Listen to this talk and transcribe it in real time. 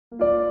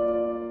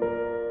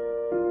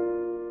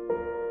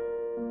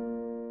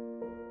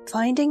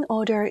Finding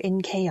Order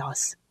in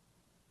Chaos.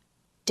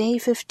 Day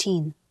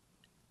 15.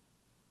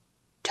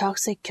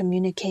 Toxic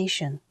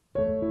Communication.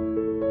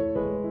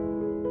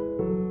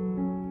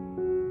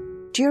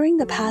 During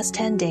the past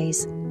 10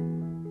 days,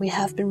 we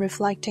have been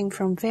reflecting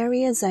from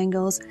various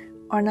angles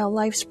on our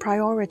life's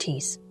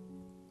priorities.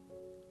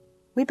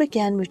 We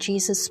began with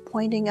Jesus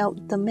pointing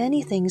out the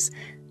many things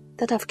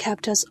that have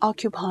kept us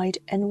occupied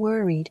and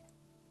worried,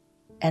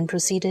 and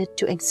proceeded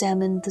to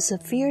examine the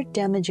severe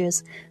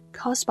damages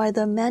caused by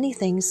the many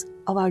things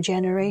of our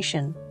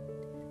generation,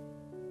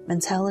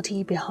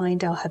 mentality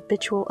behind our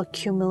habitual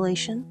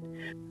accumulation,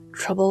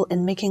 trouble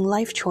in making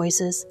life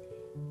choices,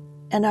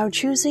 and our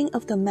choosing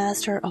of the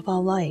master of our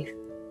life.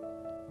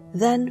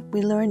 Then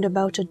we learned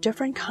about a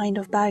different kind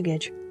of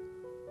baggage,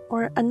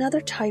 or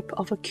another type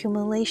of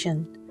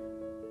accumulation,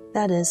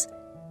 that is,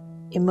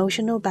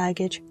 emotional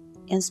baggage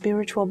and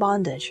spiritual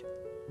bondage.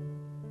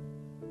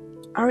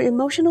 Our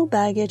emotional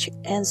baggage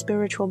and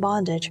spiritual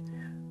bondage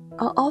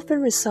are often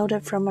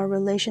resulted from our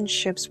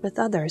relationships with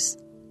others,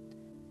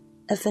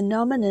 a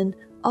phenomenon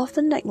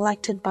often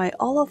neglected by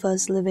all of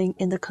us living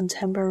in the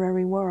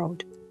contemporary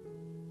world.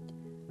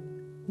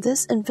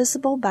 This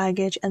invisible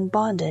baggage and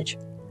bondage,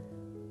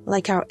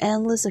 like our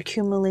endless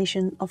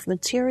accumulation of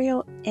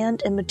material and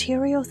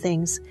immaterial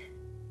things,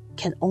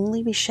 can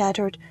only be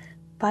shattered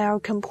by our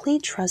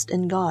complete trust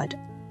in God.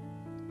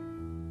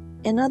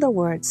 In other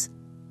words,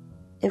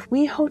 if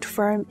we hold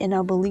firm in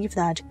our belief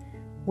that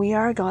we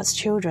are God's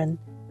children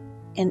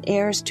and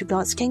heirs to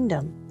God's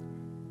kingdom,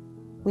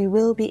 we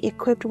will be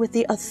equipped with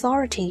the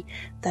authority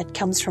that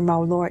comes from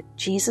our Lord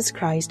Jesus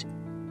Christ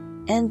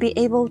and be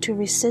able to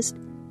resist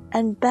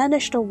and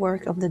banish the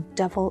work of the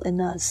devil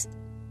in us,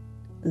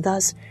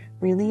 thus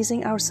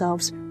releasing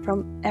ourselves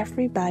from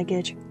every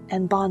baggage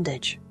and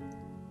bondage.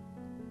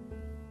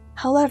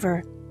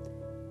 However,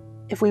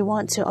 if we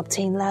want to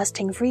obtain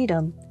lasting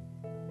freedom,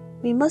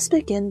 we must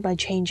begin by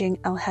changing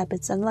our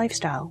habits and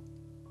lifestyle.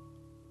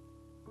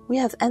 We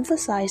have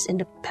emphasized in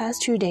the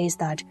past 2 days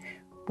that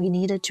we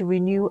needed to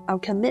renew our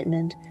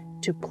commitment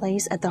to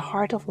place at the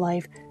heart of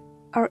life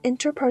our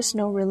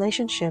interpersonal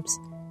relationships,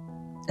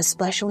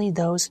 especially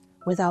those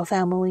with our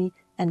family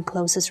and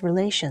closest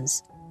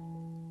relations.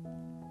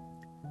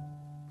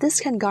 This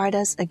can guard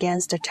us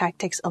against the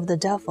tactics of the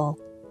devil,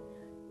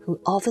 who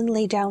often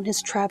lay down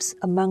his traps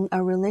among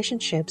our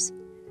relationships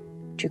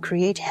to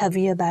create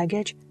heavier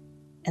baggage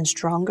and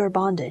stronger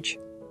bondage.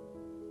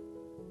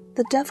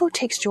 The devil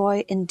takes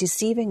joy in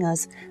deceiving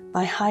us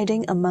by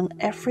hiding among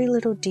every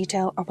little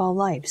detail of our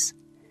lives,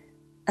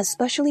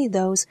 especially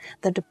those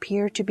that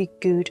appear to be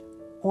good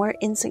or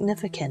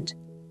insignificant.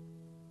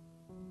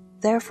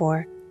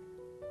 Therefore,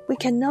 we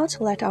cannot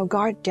let our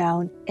guard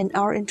down in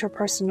our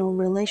interpersonal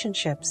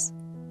relationships.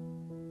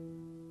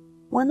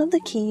 One of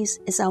the keys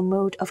is our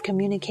mode of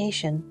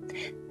communication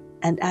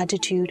and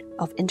attitude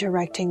of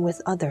interacting with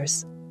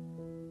others.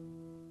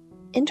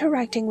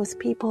 Interacting with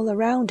people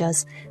around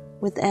us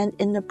with an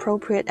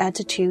inappropriate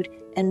attitude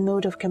and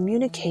mode of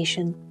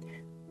communication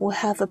will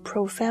have a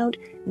profound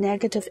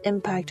negative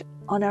impact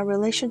on our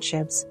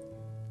relationships,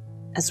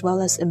 as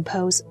well as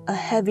impose a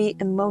heavy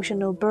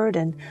emotional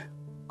burden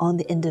on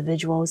the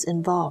individuals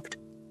involved.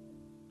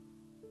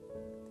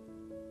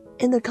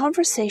 In the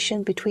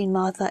conversation between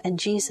Martha and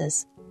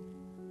Jesus,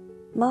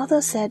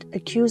 Martha said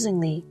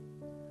accusingly,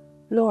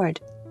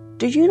 "Lord,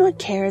 do you not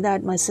care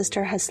that my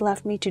sister has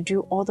left me to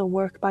do all the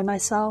work by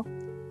myself?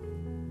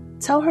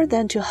 Tell her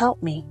then to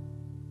help me."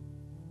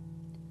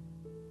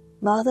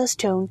 Martha's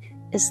tone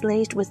is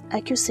laced with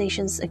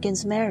accusations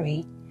against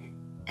Mary,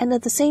 and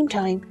at the same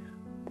time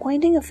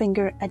pointing a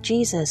finger at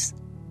Jesus.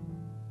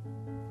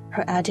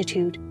 Her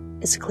attitude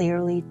is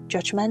clearly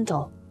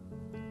judgmental.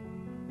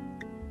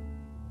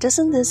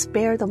 Doesn't this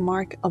bear the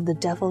mark of the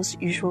devil's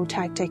usual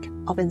tactic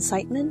of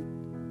incitement?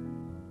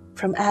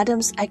 From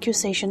Adam's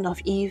accusation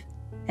of Eve,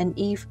 and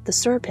Eve the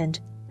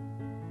serpent,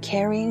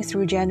 carrying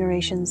through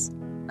generations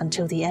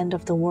until the end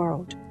of the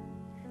world.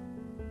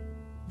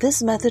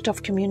 This method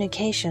of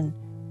communication,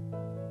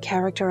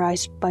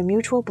 characterized by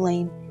mutual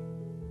blame,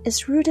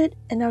 is rooted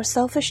in our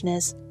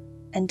selfishness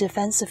and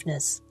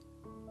defensiveness.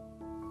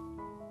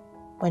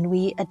 When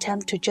we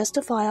attempt to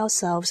justify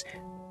ourselves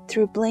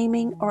through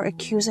blaming or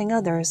accusing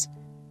others,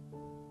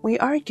 we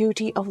are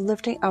guilty of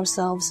lifting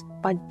ourselves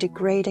by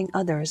degrading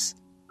others.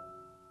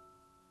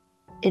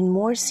 In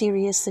more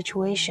serious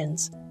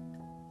situations,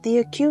 the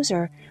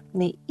accuser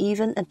may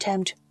even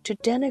attempt to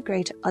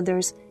denigrate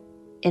others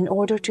in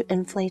order to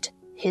inflate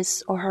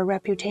his or her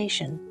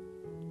reputation.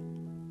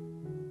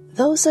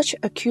 Though such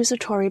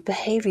accusatory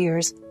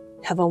behaviors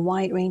have a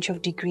wide range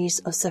of degrees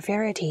of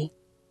severity,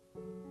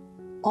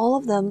 all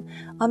of them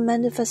are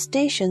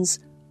manifestations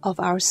of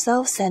our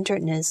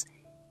self-centeredness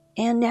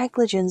and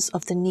negligence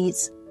of the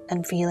needs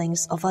and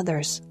feelings of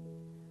others,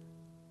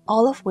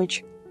 all of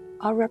which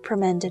are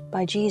reprimanded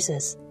by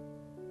Jesus.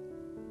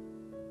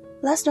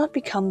 Let's not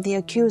become the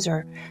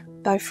accuser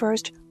by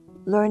first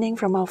learning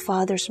from our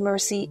Father's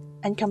mercy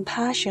and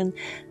compassion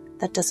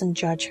that doesn't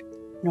judge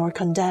nor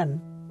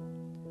condemn.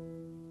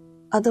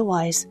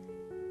 Otherwise,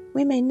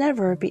 We may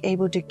never be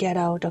able to get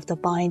out of the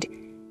bind,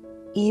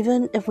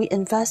 even if we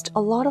invest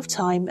a lot of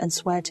time and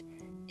sweat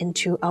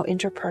into our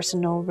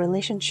interpersonal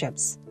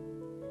relationships.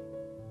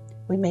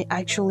 We may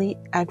actually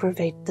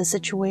aggravate the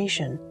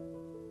situation.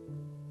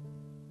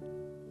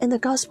 In the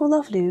Gospel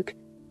of Luke,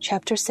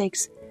 chapter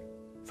 6,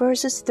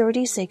 verses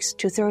 36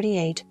 to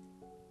 38,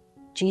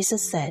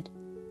 Jesus said,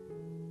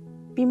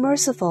 "Be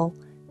merciful,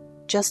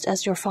 just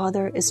as your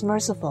Father is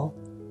merciful.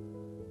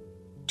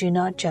 Do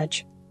not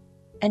judge,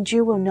 and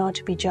you will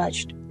not be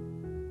judged.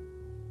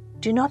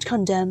 Do not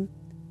condemn,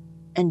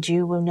 and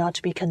you will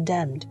not be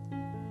condemned.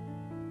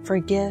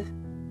 Forgive,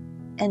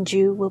 and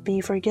you will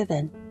be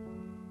forgiven.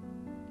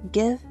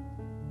 Give,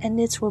 and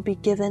it will be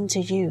given to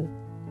you.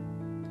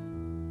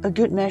 A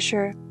good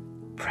measure,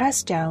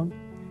 pressed down,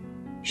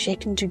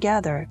 shaken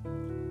together,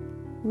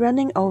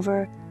 running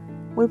over,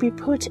 will be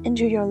put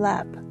into your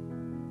lap.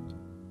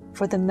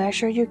 For the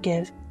measure you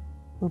give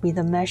will be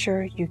the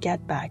measure you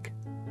get back."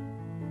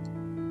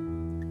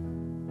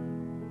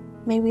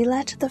 May we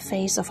let the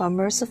face of our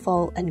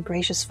merciful and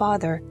gracious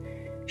Father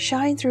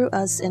shine through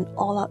us in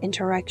all our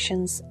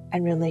interactions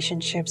and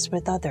relationships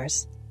with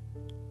others.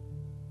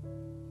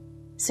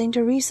 Saint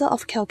Teresa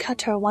of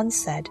Calcutta once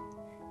said,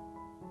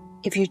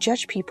 "If you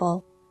judge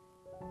people,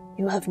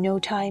 you have no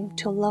time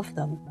to love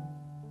them."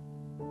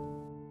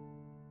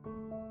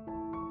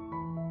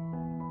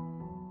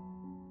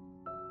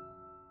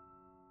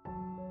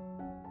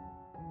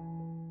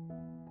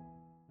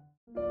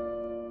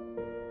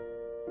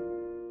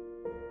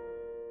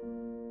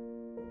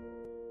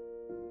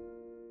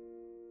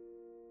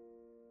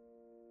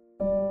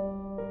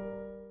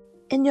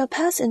 In your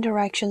past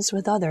interactions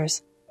with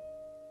others,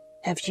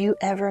 have you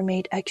ever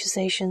made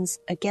accusations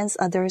against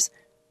others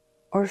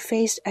or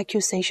faced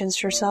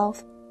accusations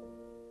yourself?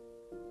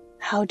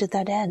 How did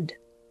that end?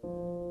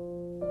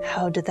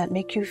 How did that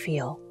make you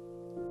feel?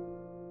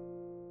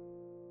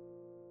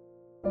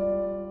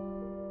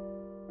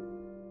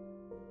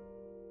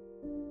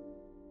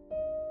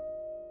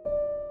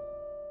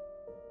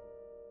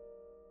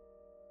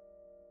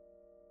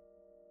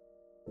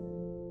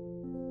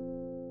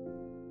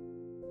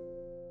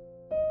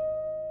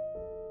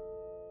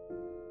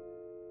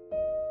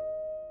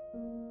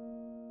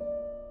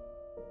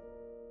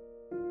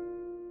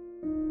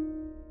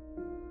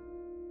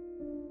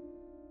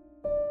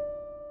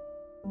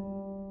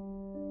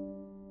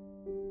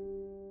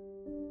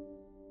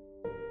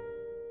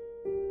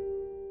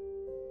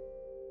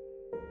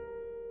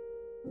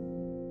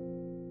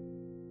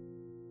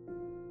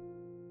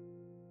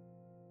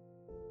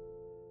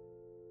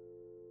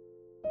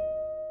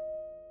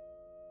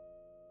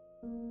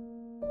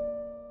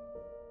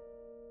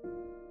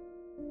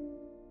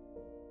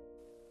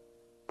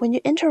 When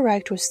you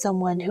interact with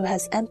someone who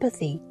has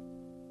empathy,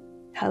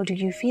 how do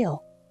you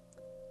feel?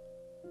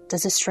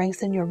 Does it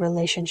strengthen your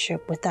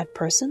relationship with that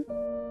person?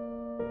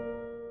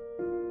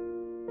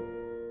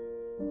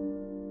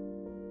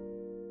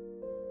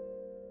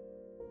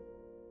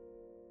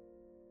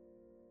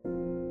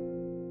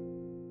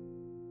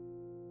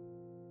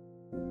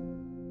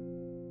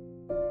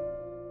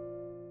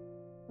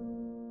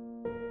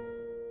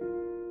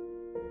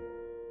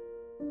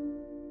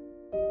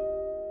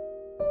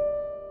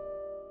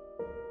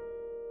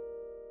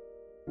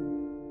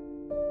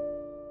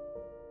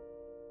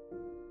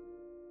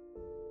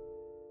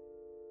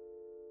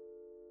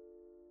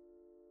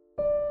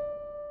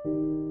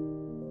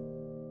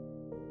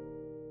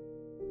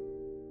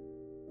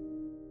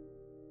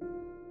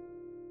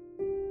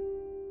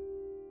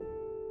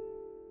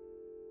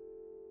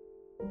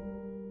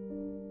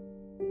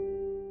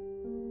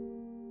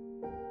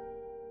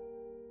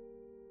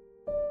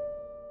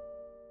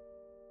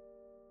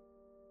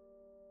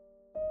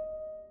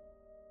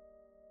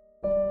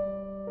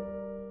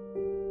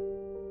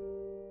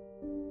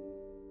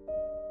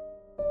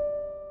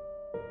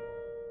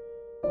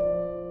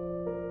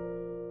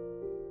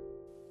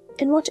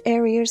 In what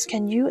areas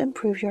can you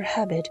improve your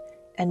habit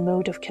and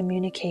mode of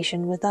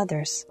communication with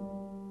others?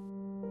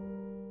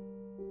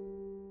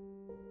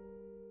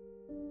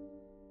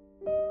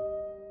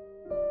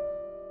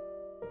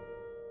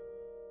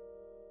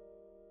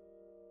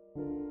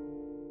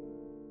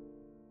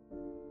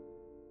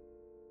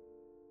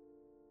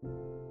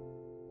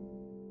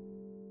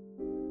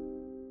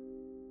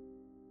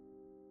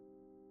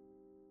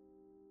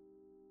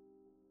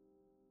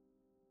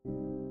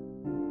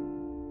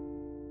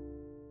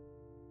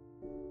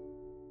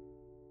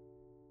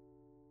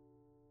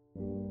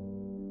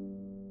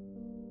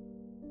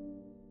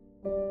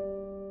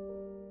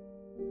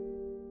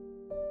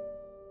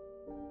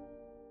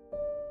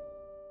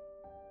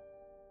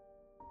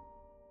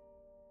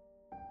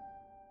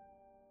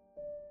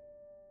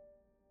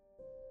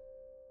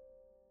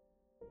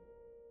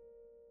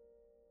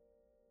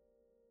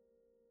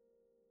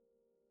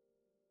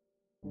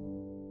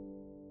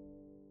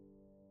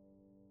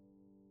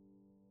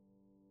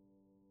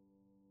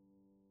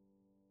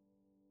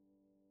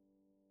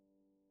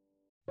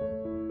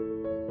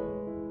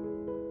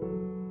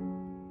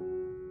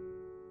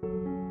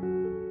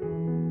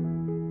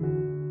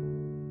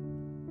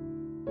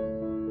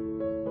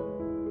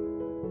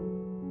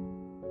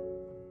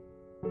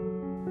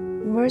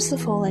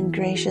 Merciful and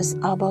gracious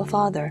Abba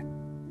Father,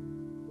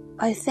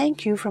 I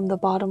thank you from the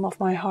bottom of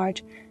my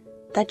heart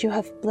that you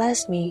have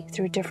blessed me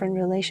through different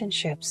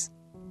relationships.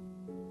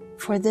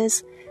 For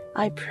this,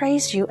 I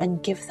praise you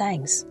and give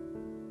thanks.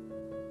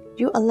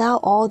 You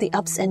allow all the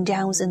ups and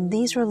downs in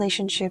these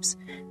relationships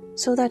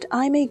so that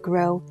I may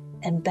grow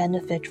and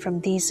benefit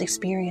from these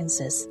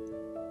experiences.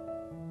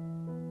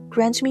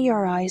 Grant me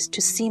your eyes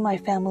to see my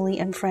family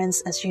and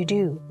friends as you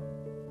do,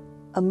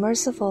 a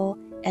merciful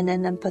and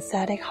an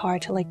empathetic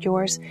heart like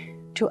yours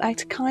to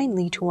act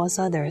kindly towards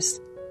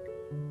others.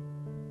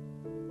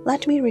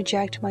 Let me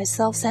reject my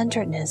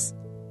self-centeredness.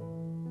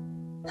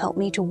 Help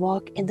me to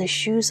walk in the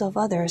shoes of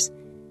others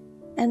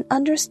and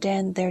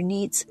understand their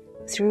needs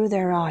through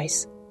their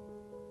eyes.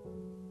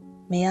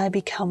 May I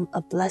become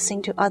a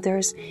blessing to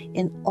others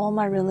in all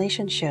my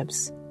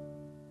relationships.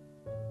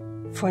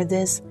 For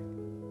this,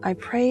 I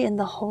pray in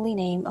the holy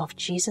name of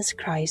Jesus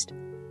Christ.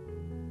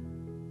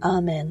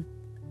 Amen.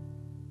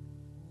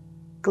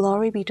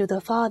 Glory be to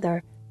the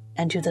Father,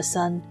 and to the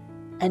Son,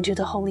 and to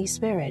the Holy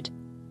Spirit,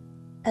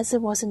 as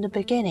it was in the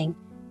beginning,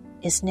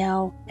 is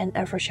now, and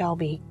ever shall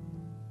be,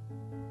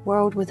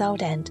 world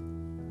without end.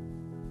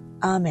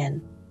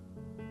 Amen.